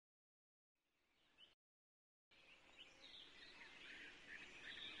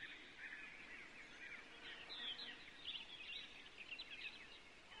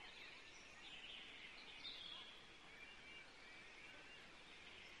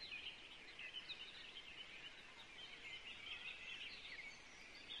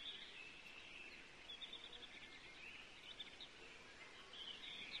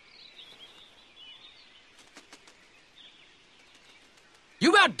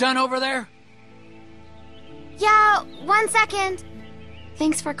about done over there? Yeah, 1 second.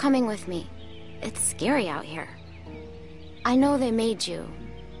 Thanks for coming with me. It's scary out here. I know they made you.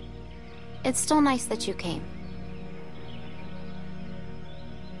 It's still nice that you came.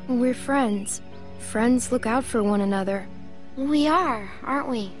 We're friends. Friends look out for one another. We are, aren't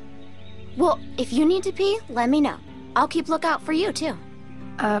we? Well, if you need to pee, let me know. I'll keep lookout for you, too.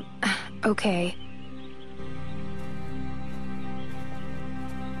 Okay.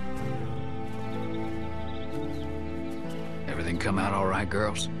 Everything come out all right,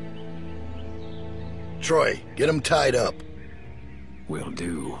 girls? Troy, get them tied up. Will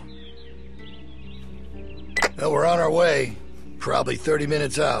do. Well, we're on our way. Probably 30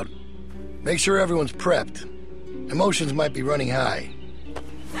 minutes out. Make sure everyone's prepped. Emotions might be running high.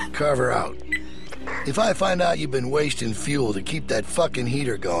 Carver out. If I find out you've been wasting fuel to keep that fucking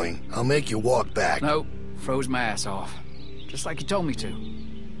heater going, I'll make you walk back. Nope. Froze my ass off. Just like you told me to.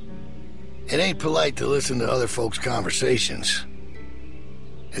 It ain't polite to listen to other folks' conversations.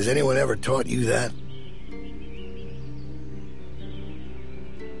 Has anyone ever taught you that?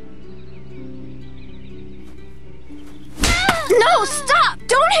 No, stop!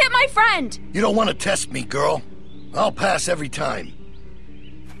 Don't hit my friend! You don't want to test me, girl. I'll pass every time.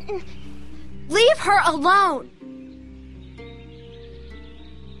 Leave her alone!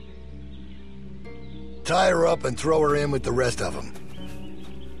 Tie her up and throw her in with the rest of them.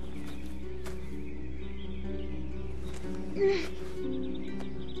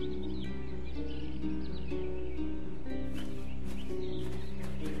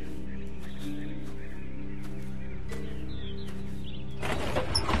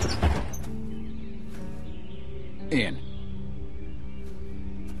 In.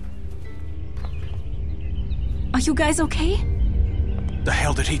 Are you guys okay? The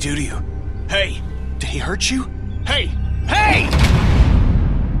hell did he do to you? Hey! Did he hurt you? Hey! Hey!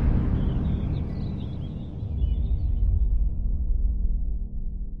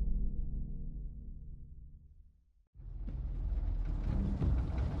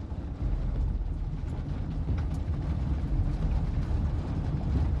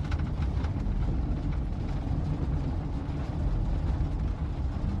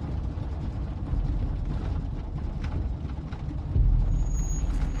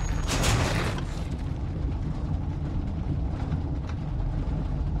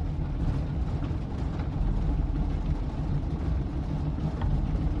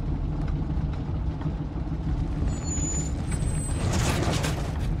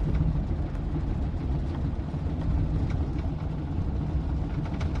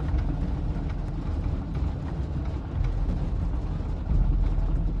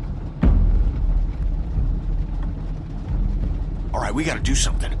 Alright, we gotta do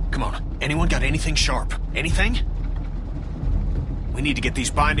something. Come on. Anyone got anything sharp? Anything? We need to get these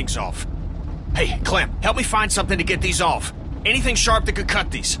bindings off. Hey, Clem, help me find something to get these off. Anything sharp that could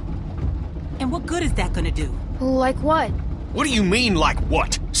cut these. And what good is that gonna do? Like what? What do you mean, like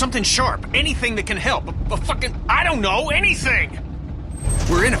what? Something sharp. Anything that can help. A fucking... I don't know, anything!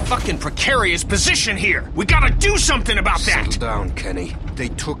 We're in a fucking precarious position here. We gotta do something about that! Settle down, Kenny. They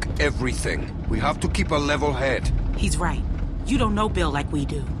took everything. We have to keep a level head. He's right. You don't know Bill like we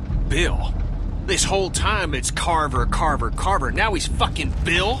do. Bill? This whole time it's Carver, Carver, Carver. Now he's fucking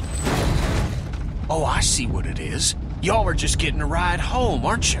Bill? Oh, I see what it is. Y'all are just getting a ride home,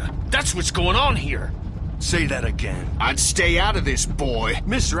 aren't you? That's what's going on here. Say that again. I'd stay out of this, boy.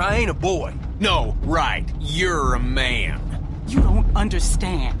 Mister, I ain't a boy. No, right. You're a man. You don't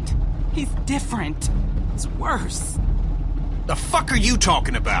understand. He's different. It's worse. The fuck are you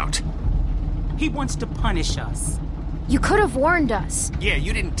talking about? He wants to punish us. You could have warned us. Yeah,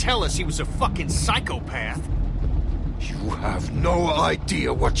 you didn't tell us he was a fucking psychopath. You have no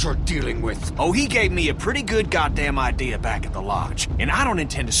idea what you're dealing with. Oh, he gave me a pretty good goddamn idea back at the lodge. And I don't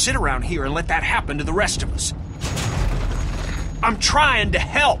intend to sit around here and let that happen to the rest of us. I'm trying to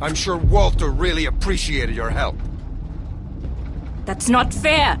help. I'm sure Walter really appreciated your help. That's not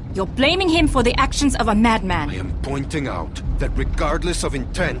fair. You're blaming him for the actions of a madman. I am pointing out that regardless of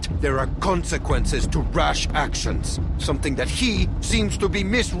intent, there are consequences to rash actions. Something that he seems to be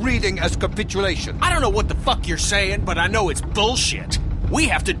misreading as capitulation. I don't know what the fuck you're saying, but I know it's bullshit. We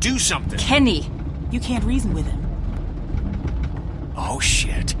have to do something. Kenny. You can't reason with him. Oh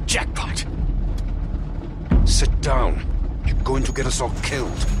shit. Jackpot. Sit down. You're going to get us all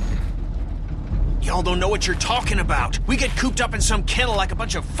killed. Y'all don't know what you're talking about. We get cooped up in some kennel like a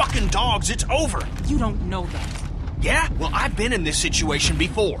bunch of fucking dogs, it's over. You don't know that. Yeah? Well, I've been in this situation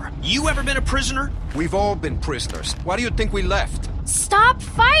before. You ever been a prisoner? We've all been prisoners. Why do you think we left? Stop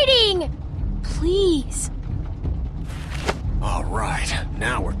fighting! Please. All right,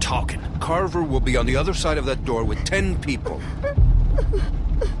 now we're talking. Carver will be on the other side of that door with 10 people.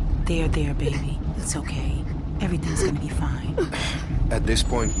 There, baby. It's okay. Everything's gonna be fine. At this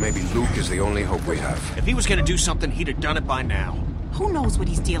point, maybe Luke is the only hope we have. If he was gonna do something, he'd have done it by now. Who knows what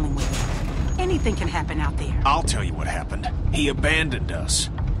he's dealing with? Anything can happen out there. I'll tell you what happened. He abandoned us.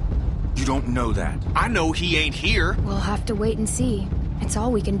 You don't know that. I know he ain't here. We'll have to wait and see. It's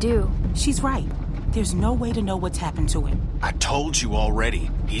all we can do. She's right. There's no way to know what's happened to him. I told you already.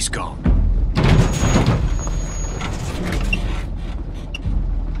 He's gone.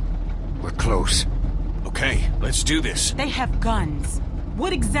 We're close. Okay, let's do this. They have guns.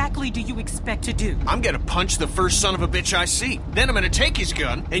 What exactly do you expect to do? I'm gonna punch the first son of a bitch I see. Then I'm gonna take his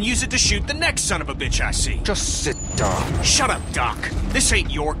gun and use it to shoot the next son of a bitch I see. Just sit down. Shut up, Doc. This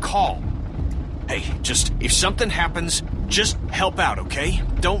ain't your call. Hey, just, if something happens, just help out, okay?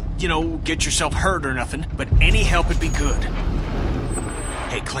 Don't, get yourself hurt or nothing, but any help would be good.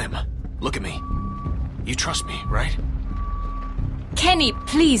 Hey, Clem, look at me. You trust me, right? Kenny,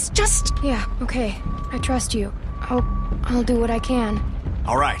 please, just... Yeah, okay. I trust you. I'll do what I can.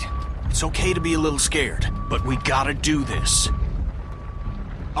 All right. It's okay to be a little scared, but we gotta do this.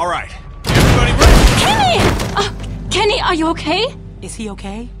 All right. Everybody ready? Kenny! Kenny, are you okay? Is he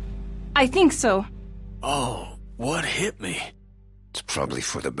okay? I think so. Oh, what hit me? It's probably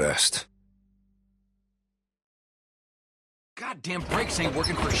for the best. Goddamn brakes ain't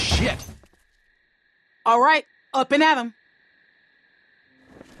working for shit. All right, up and at him.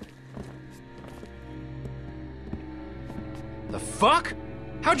 The fuck?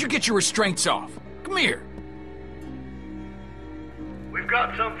 How'd you get your restraints off? Come here. We've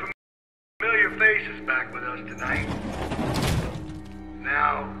got some familiar faces back with us tonight.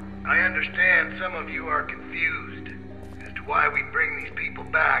 Now, I understand some of you are confused as to why we bring these people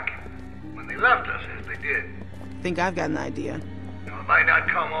back when they left us as they did. Think I've got an idea. Now, it might not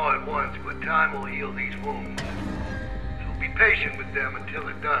come all at once, but time will heal these wounds. So be patient with them until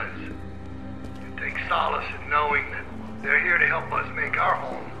it does. And take solace in knowing that they're here to help us make our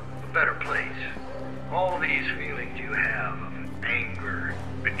home a better place. All these feelings you have of anger,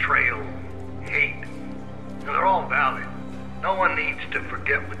 betrayal, hate, they're all valid. No one needs to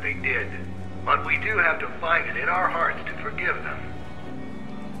forget what they did, but we do have to find it in our hearts to forgive them.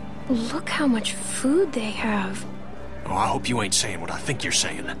 Look how much food they have. Oh, I hope you ain't saying what I think you're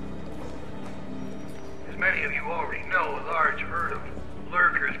saying. As many of you already know, a large herd of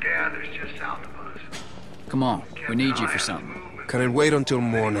lurkers gathers just south of us. Come on, we need you for something. Can it wait until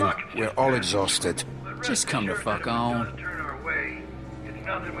morning? We're all exhausted. Just come the fuck on. Turn our way. It's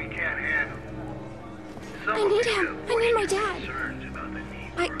nothing we can't handle. I need him. I need my dad.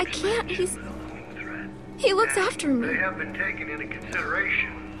 I can't. He looks after They me. have been taken into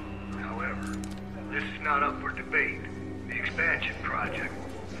consideration. However, this is not up for debate. The expansion project will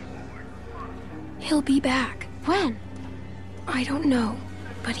move forward. He'll be back. When? I don't know,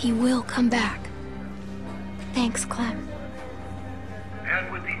 but he will come back. Thanks, Clem.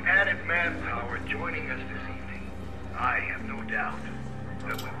 And with the added manpower joining us this evening, I have no doubt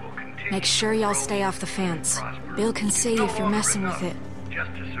that we will continue. Make sure y'all stay off the fence. Bill can see you if you're messing with it.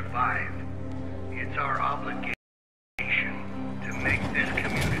 Just to survive. It's our obligation to make this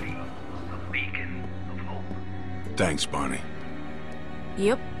community a beacon of hope. Thanks, Barney.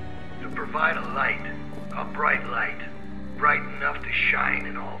 Yep. To provide a light, a bright light, bright enough to shine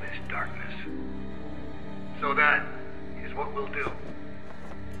in all this darkness. So that is what we'll do.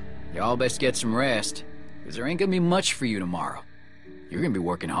 Y'all best get some rest, because there ain't gonna be much for you tomorrow. You're gonna be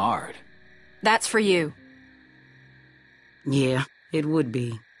working hard. That's for you. Yeah, it would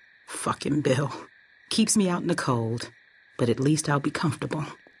be. Fucking Bill. Keeps me out in the cold, but at least I'll be comfortable.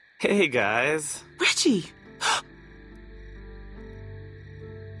 Hey, guys. Reggie!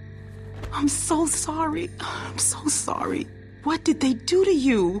 I'm so sorry. I'm so sorry. What did they do to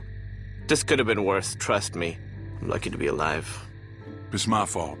you? This could have been worse, trust me. I'm lucky to be alive. It's my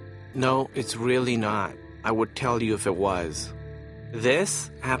fault. No, it's really not. I would tell you if it was.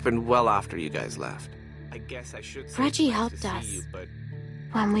 This happened well after you guys left. I guess I should say Reggie it's nice helped to us see you, but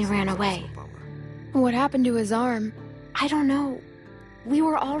when we ran away. What happened to his arm? I don't know. We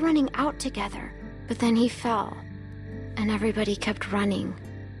were all running out together, but then he fell, and everybody kept running.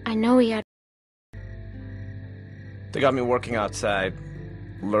 I know he had... They got me working outside.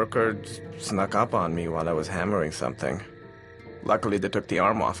 Lurkers snuck up on me while I was hammering something. Luckily, they took the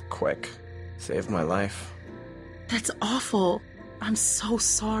arm off quick. Saved my life. That's awful. I'm so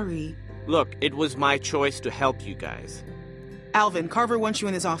sorry. Look, it was my choice to help you guys. Alvin, Carver wants you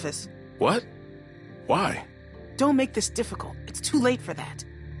in his office. What? Why? Don't make this difficult. It's too late for that.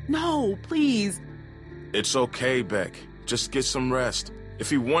 No, please. It's okay, Beck. Just get some rest. If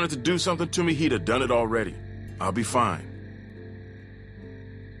he wanted to do something to me, he'd have done it already. I'll be fine.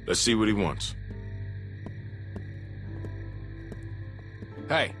 Let's see what he wants.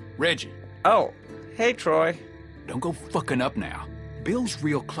 Hey, Reggie. Oh, hey, Troy. Don't go fucking up now. Bill's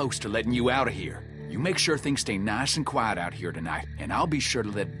real close to letting you out of here. You make sure things stay nice and quiet out here tonight, and I'll be sure to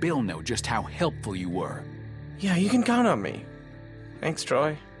let Bill know just how helpful you were. Yeah, you can count on me. Thanks,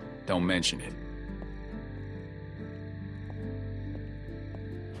 Troy. Don't mention it.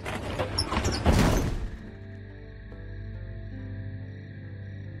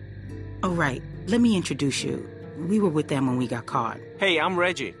 Oh, right. Let me introduce you. We were with them when we got caught. Hey, I'm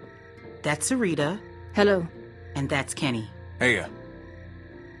Reggie. That's Sarita. Hello. And that's Kenny. Hey,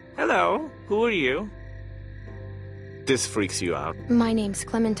 Hello. Who are you? This freaks you out. My name's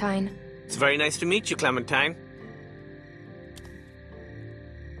Clementine. It's very nice to meet you, Clementine.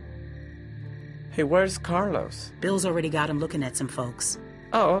 Hey, where's Carlos? Bill's already got him looking at some folks.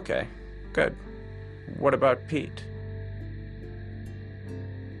 Oh, okay. Good. What about Pete?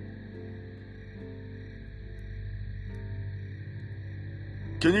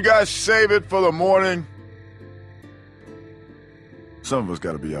 Can you guys save it for the morning? Some of us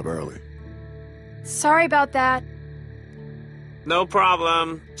gotta be up early. Sorry about that. No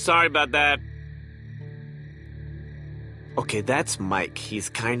problem. Sorry about that. Okay, that's Mike. He's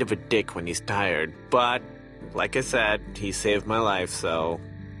kind of a dick when he's tired, but like I said, he saved my life, so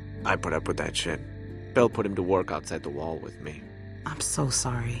I put up with that shit. Bill put him to work outside the wall with me. I'm so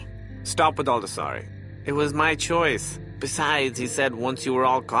sorry. Stop with all the sorry. It was my choice. Besides, he said once you were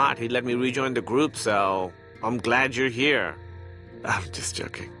all caught, he'd let me rejoin the group, so I'm glad you're here. I'm just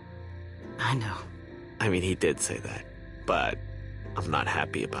joking. I know. I mean, he did say that, but I'm not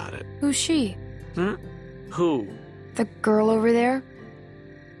happy about it. Who's she? Who? The girl over there?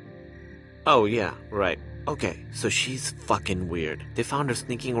 Oh, yeah, right. Okay, so she's fucking weird. They found her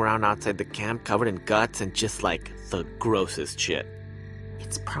sneaking around outside the camp covered in guts and just like the grossest shit.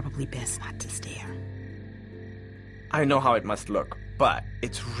 It's probably best not to stare. I know how it must look, but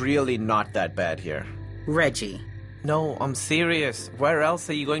it's really not that bad here. Reggie. No, I'm serious. Where else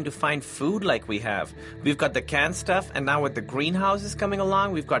are you going to find food like we have? We've got the canned stuff, and now with the greenhouses coming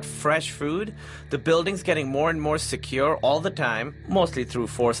along, we've got fresh food. The building's getting more and more secure all the time, mostly through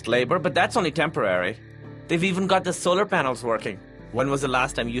forced labor, but that's only temporary. They've even got the solar panels working. When was the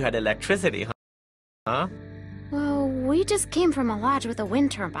last time you had electricity, huh? Well, we just came from a lodge with a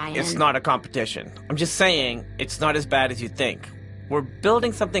wind turbine. It's not a competition. I'm just saying, it's not as bad as you think. We're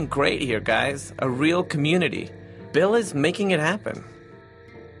building something great here, guys. A real community. Bill is making it happen.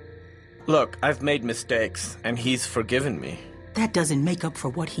 Look, I've made mistakes, and he's forgiven me. That doesn't make up for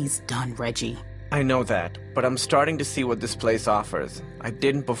what he's done, Reggie. I know that, but I'm starting to see what this place offers. I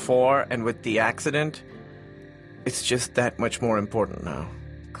didn't before, and with the accident, it's just that much more important now.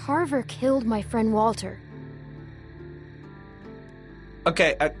 Carver killed my friend Walter.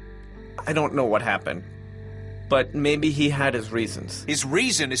 Okay, I don't know what happened, but maybe he had his reasons. His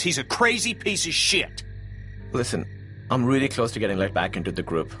reason is he's a crazy piece of shit. Listen, I'm really close to getting let back into the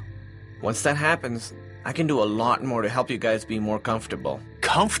group. Once that happens, I can do a lot more to help you guys be more comfortable.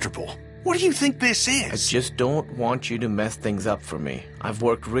 Comfortable? What do you think this is? I just don't want you to mess things up for me. I've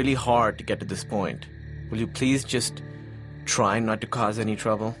worked really hard to get to this point. Will you please just try not to cause any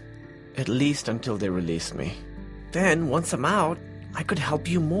trouble? At least until they release me. Then, once I'm out, I could help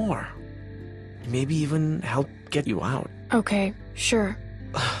you more. Maybe even help get you out. Okay, sure.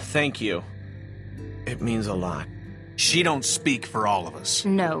 Thank you. It means a lot. She don't speak for all of us.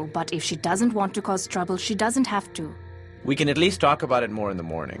 No, but if she doesn't want to cause trouble, she doesn't have to. We can at least talk about it more in the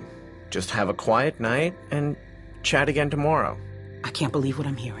morning. Just have a quiet night and chat again tomorrow. I can't believe what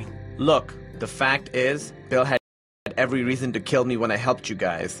I'm hearing. Look, the fact is, Bill had every reason to kill me when I helped you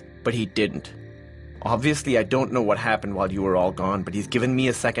guys, but he didn't. Obviously, I don't know what happened while you were all gone, but he's given me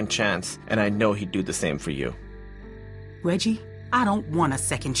a second chance, and I know he'd do the same for you. Reggie, I don't want a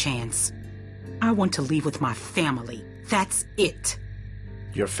second chance. I want to leave with my family. That's it.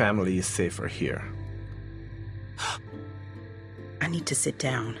 Your family is safer here. I need to sit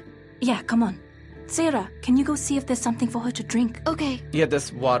down. Yeah, come on. Sarah, can you go see if there's something for her to drink? Okay. Yeah,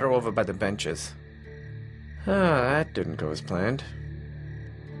 there's water over by the benches. That didn't go as planned.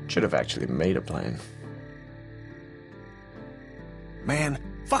 Should have actually made a plan. Man,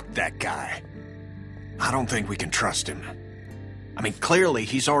 fuck that guy. I don't think we can trust him. I mean, clearly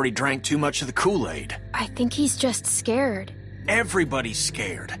he's already drank too much of the Kool-Aid. I think he's just scared. Everybody's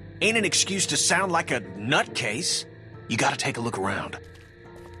scared. Ain't an excuse to sound like a nutcase. You gotta take a look around.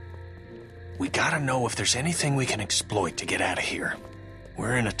 We gotta know if there's anything we can exploit to get out of here.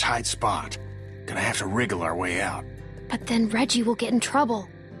 We're in a tight spot. Gonna have to wriggle our way out. But then Reggie will get in trouble.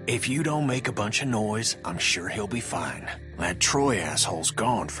 If you don't make a bunch of noise, I'm sure he'll be fine. That Troy asshole's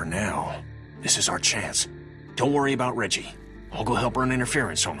gone for now. This is our chance. Don't worry about Reggie. I'll go help run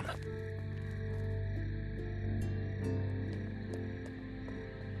interference on him.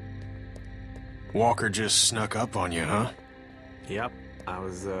 Walker just snuck up on you, huh? Yep, I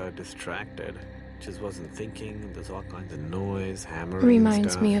was distracted. Just wasn't thinking. There's all kinds of noise, hammering.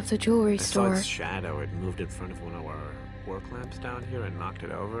 Reminds stuff. me of the jewelry store. I saw its shadow. It moved in front of one of our work lamps down here and knocked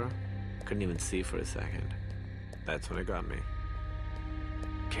it over. Couldn't even see for a second. That's when it got me.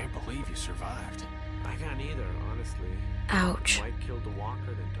 Can't believe you survived. I can't either, honestly. Ouch. Mike killed the walker,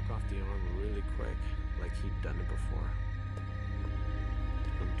 then took off the arm really quick, like he'd done it before.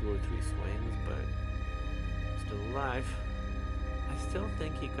 Took him 2 or 3 swings, but still alive. I still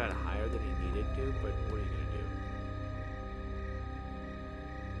think he got higher than he needed to, but what are you gonna do?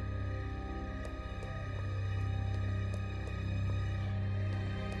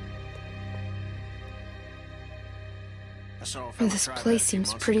 I saw a fella This try that place a few seems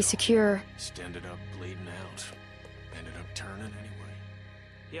months pretty ago. secure. Just ended up bleeding out. Ended up turning anyway.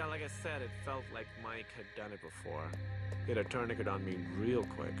 Yeah, like I said, it felt like Mike had done it before. He had a tourniquet on me real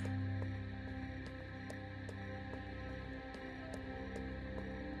quick.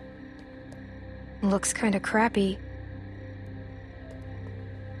 Looks kinda crappy.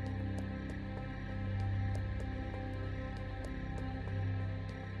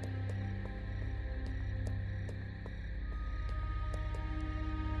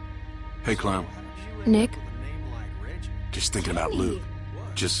 Hey, Clem. Nick? Just thinking about Luke.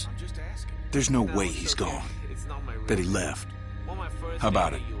 There's no way he's gone. That he left. How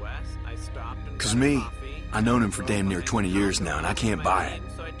about it? 'Cause me, I've known him for damn near 20 years now, and I can't buy it.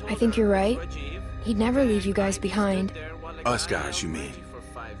 I think you're right. He'd never leave you guys behind. Us guys, you mean?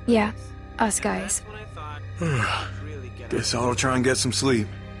 Yeah, us guys. Guess I'll try and get some sleep.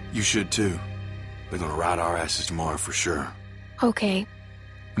 You should too. They're gonna ride our asses tomorrow for sure. Okay.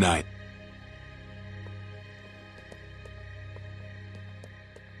 Night.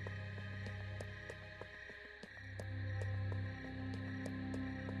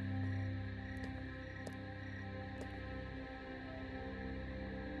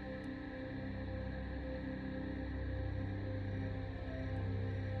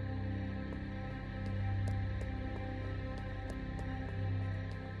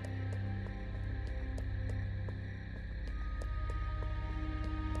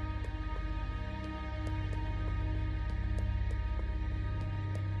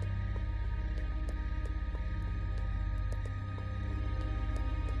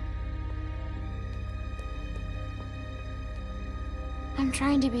 I'm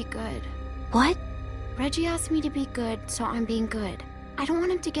trying to be good. What? Reggie asked me to be good, so I'm being good. I don't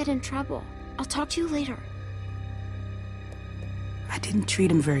want him to get in trouble. I'll talk to you later. I didn't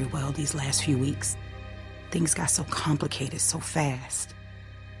treat him very well these last few weeks. Things got so complicated so fast.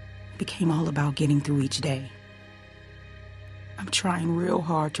 It became all about getting through each day. I'm trying real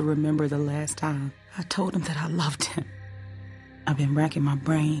hard to remember the last time I told him that I loved him. I've been racking my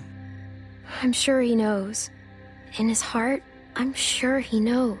brain. I'm sure he knows. In his heart, I'm sure he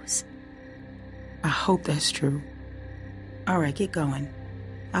knows. I hope that's true. All right, get going.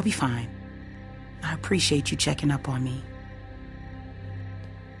 I'll be fine. I appreciate you checking up on me.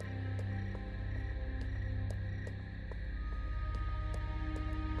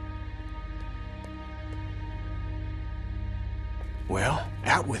 Well,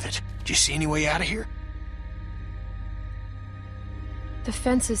 out with it. Do you see any way out of here? The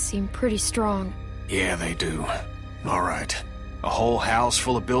fences seem pretty strong. Yeah, they do. All right. A whole house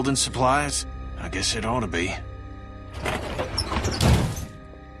full of building supplies? I guess it ought to be.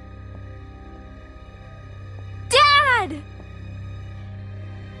 Dad!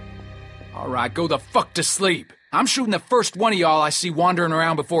 All right, go the fuck to sleep. I'm shooting the first one of y'all I see wandering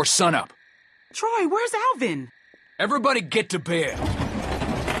around before sunup. Troy, where's Alvin? Everybody get to bed.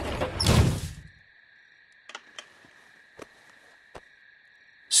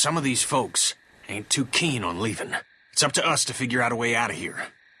 Some of these folks ain't too keen on leaving. It's up to us to figure out a way out of here.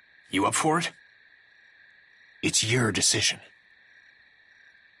 You up for it? It's your decision.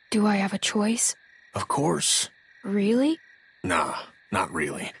 Do I have a choice? Of course. Really? Nah, not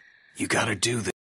really. You gotta do this.